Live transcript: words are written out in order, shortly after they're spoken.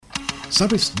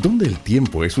¿Sabes dónde el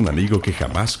tiempo es un amigo que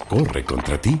jamás corre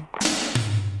contra ti?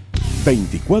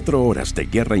 24 horas de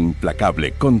guerra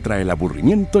implacable contra el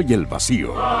aburrimiento y el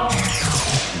vacío.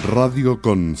 Radio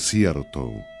Concierto.